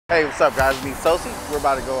Hey, what's up guys? Me, Sosi. We're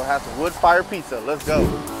about to go have some wood fire pizza. Let's go.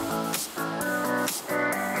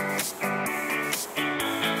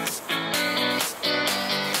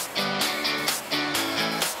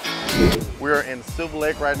 We're in Silver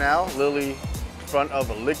Lake right now, literally in front of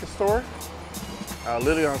a liquor store.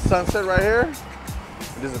 Literally on Sunset right here. And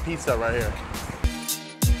there's a pizza right here.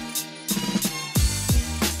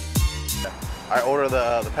 I ordered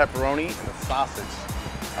the pepperoni and the sausage.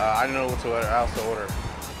 I didn't know what to order. I also ordered.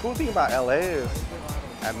 The cool thing about LA is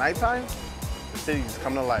at nighttime, the city just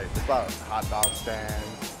coming to life. It's a lot of hot dog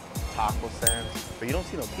stands, taco stands, but you don't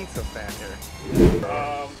see no pizza stand here.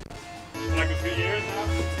 Like a few years now?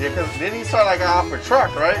 Yeah, because didn't he start like off a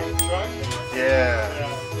truck, right? Truck? Yeah.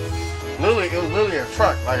 Literally, it was literally a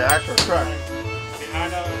truck, like an actual truck.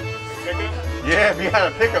 Behind a pickup? Yeah,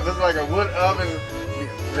 behind a pickup. This is like a wood oven.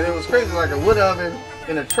 And it was crazy, like a wood oven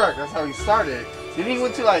in a truck. That's how he started. Did he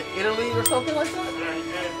went to like Italy or something like that? Yeah, he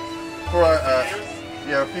did. For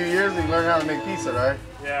a few years, he learned how to make pizza, right?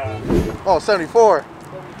 Yeah. Oh, 74.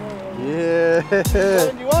 74. Yeah.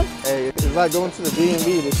 71? Hey, it's like going to the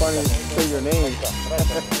B&B. They finally say your name.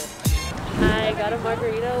 I got a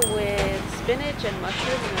margarita with spinach and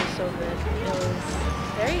mushroom, and it was so good. It was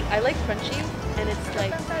I like crunchy, and it's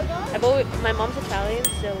like, my mom's Italian,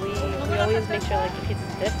 so we always make sure like the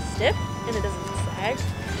pizza's stiff and it doesn't sag.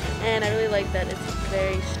 And I really like that it's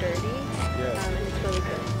very sturdy, and it's really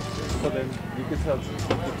good. So then you can tell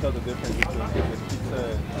the difference between this pizza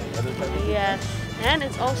and other types of pizza? Yes, and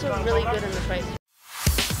it's also really good in the price.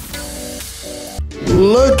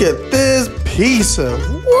 Look at this pizza.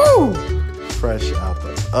 Woo! Fresh out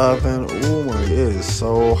the oven. Oh my, it is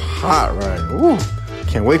so hot, right? Woo!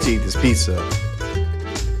 Can't wait to eat this pizza.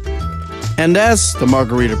 And that's the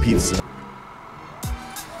margarita pizza.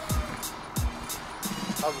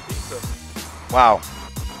 How's the pizza? Wow.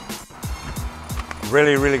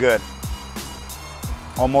 Really, really good.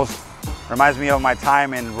 Almost reminds me of my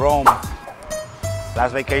time in Rome.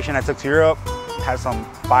 Last vacation I took to Europe, had some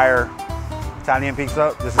fire Italian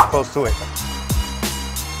pizza. This is close to it.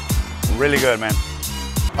 Really good, man.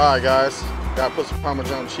 All right, guys. Gotta put some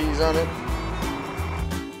Parmesan cheese on it.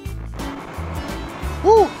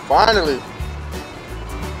 Woo! Finally.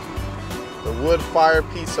 The wood fire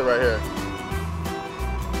pizza right here.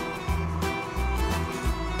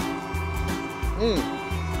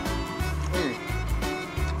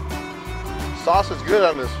 Sauce is good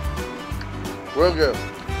on this. Real good.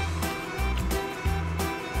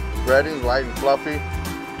 Breading's light and fluffy.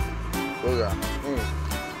 Real good.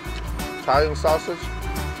 Italian sausage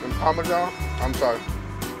and Parmesan. I'm sorry.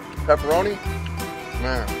 Pepperoni.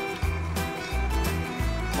 Man.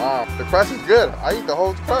 Wow. The crust is good. I eat the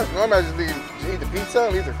whole crust. Normally I just eat the pizza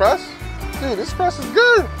and eat the crust. Dude, this crust is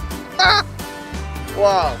good.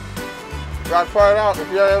 Wow. Gotta try it out if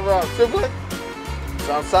you're ever on Silver Lake. It's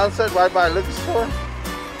on Sunset, right by a liquor store.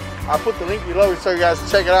 I'll put the link below so you guys can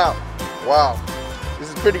check it out. Wow. This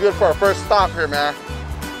is pretty good for our first stop here, man.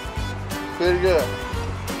 Pretty good.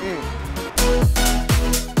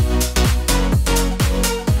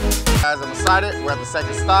 Guys, I'm excited. We're at the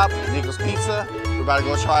second stop, Nico's Pizza. We're about to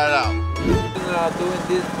go try it out. I've been doing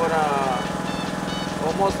this for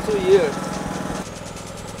almost 2 years.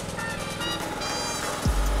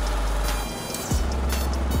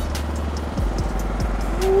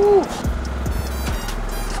 Woo.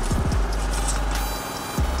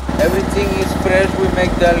 Everything is fresh, we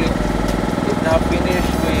make daily. If not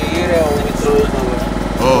finished, we eat it or we throw it away.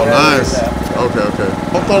 Oh, nice. Okay.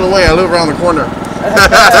 Don't throw it away. I live around the corner.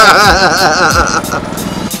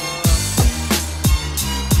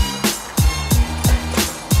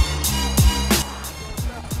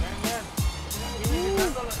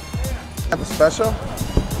 Got the special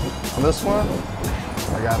on this one.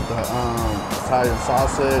 I got the Italian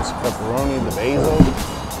sausage, pepperoni, the basil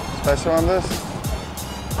special on this.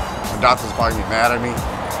 My doctor's probably gonna be mad at me,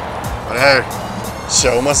 but hey,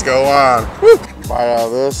 show must go on. Woo. Bite out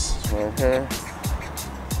of this right here.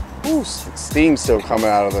 Ooh, steam still coming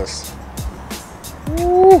out of this.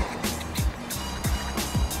 Ooh.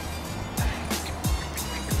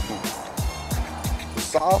 The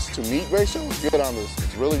sauce to meat ratio is good on this.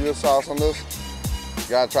 It's really good sauce on this. You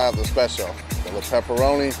gotta try out the special. The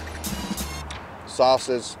pepperoni,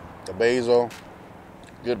 sausage, the basil,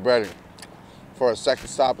 good breading. For a second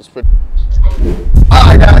stop, it's pretty.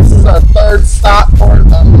 Alright guys, this is our third stop for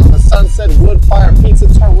the Sunset Wood Fire Pizza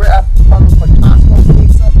Tour. We're at the front of Costco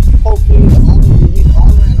Pizza. Hopefully the owner will meet the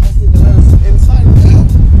owner and hopefully they'll let us inside.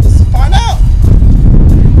 Let's find out.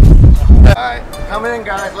 Alright, come in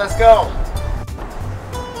guys, let's go.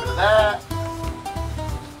 Look at that.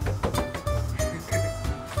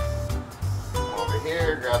 Over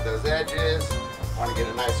here, grab out those edges. Want to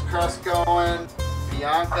get a nice crust going.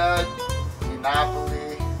 Bianca di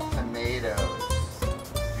Napoli tomatoes.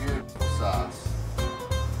 Beautiful sauce.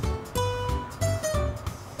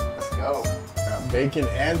 Let's go. Bacon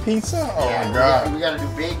and pizza? Oh Yeah, my god. We gotta do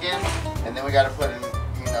bacon, and then we gotta put in,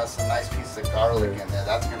 you know, some nice pieces of garlic in there.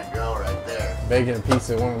 That's gonna go right there. Bacon and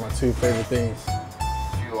pizza, one of my 2 favorite things. A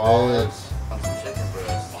few olives on some chicken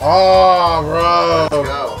breast. Oh, bro. Let's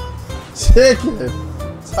go. Chicken.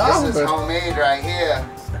 This is homemade right here.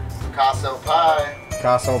 Picasso pie.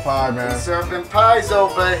 Picasso pie, man. He's serving pies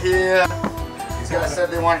over here. These guys said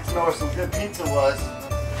they wanted to know where some good pizza was.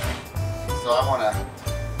 So I want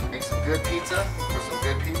to make some good pizza for some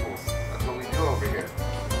good people. That's what we do over here.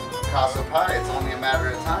 Picasso pie, it's only a matter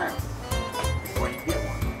of time before you get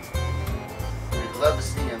one. We'd love to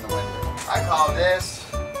see you in the window. I call this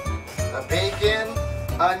a bacon,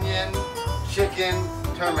 onion, chicken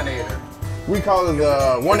Terminator. We call it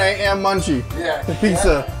the 1 a.m. munchie. Yeah. The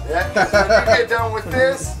pizza. Yeah. When you get done with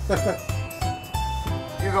this,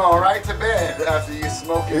 you're going right to bed after you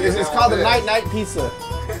smoke it. It's called the night pizza.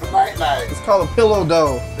 Night. It's called a pillow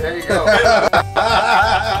dough. There you go.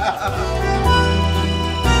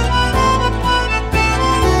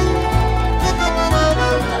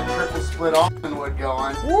 That triple split almond wood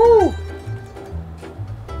going. Woo!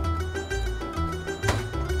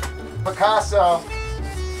 Picasso.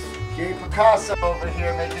 King Picasso over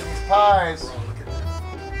here making these pies.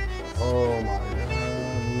 Oh my god,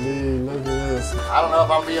 Lee, look at this. I don't know if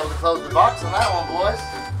I'm gonna be able to close the box on that one, boys.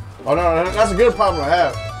 Oh no, that's a good problem to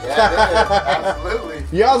have. Yeah, it is.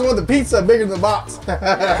 Absolutely. You always want the pizza bigger than the box.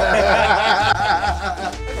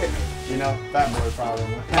 You know, fat boy problem.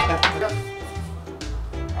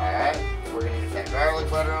 Alright, we're gonna get that garlic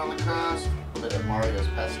butter on the crust. A little bit of Mario's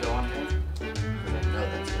pesto on here. I know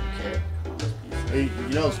that's gonna kick on this pizza. Hey,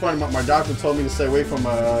 you know, it's funny, my doctor told me to stay away from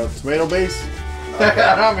tomato base. Okay.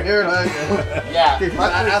 I'm here like, Yeah,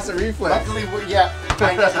 acid reflux. luckily, yeah,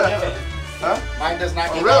 mine doesn't give it. Huh? Mine does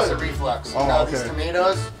not give really? acid reflux. Oh, no, okay. these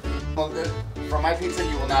tomatoes, well, from my pizza,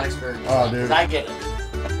 you will not experience Oh, that. dude. Because I get it.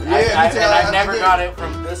 Yeah, me too. I never got it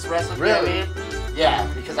from this recipe Really? I made. Yeah,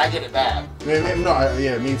 because I get it bad.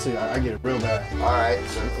 Yeah, me too. I get it real bad. Alright,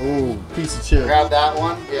 so Ooh, piece of cheers. grab that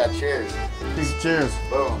one. Yeah, cheers. Piece of cheers.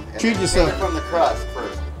 Boom. And Treat then yourself. take it from the crust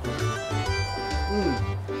first.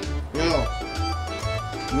 Yo,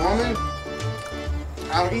 Norman,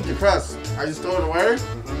 I don't eat the crust. I just throw it away.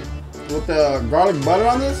 With the garlic butter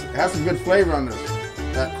on this, it has some good flavor on this.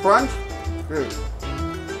 That crunch, dude.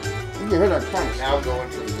 You can hear that crunch. Now go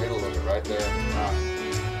into the middle of it right there.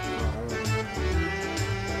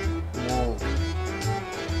 Whoa.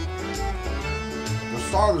 The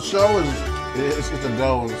star of the show is the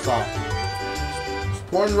dough and the sauce. It's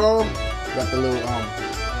corn roll, got the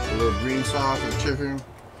little green sauce and chicken.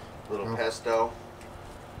 Little pesto.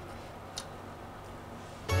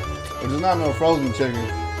 But there's not no frozen chicken.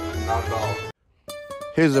 Not at all.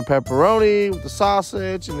 Here's the pepperoni with the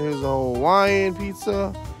sausage, and here's the Hawaiian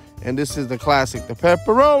pizza. And this is the classic, the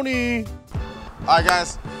pepperoni. All right,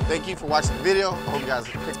 guys, thank you for watching the video. I hope you guys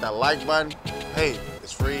click that like button. Hey,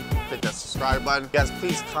 it's free. Click that subscribe button. Guys,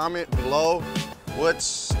 please comment below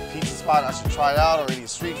which pizza spot I should try out or any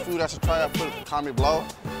street food I should try out. Put a comment below.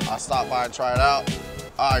 I'll stop by and try it out.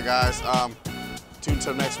 All right, guys, tune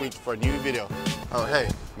till next week for a new video. Oh, hey,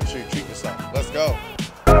 make sure you treat yourself. Let's go.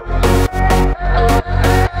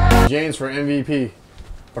 James for MVP.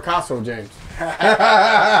 Picasso James.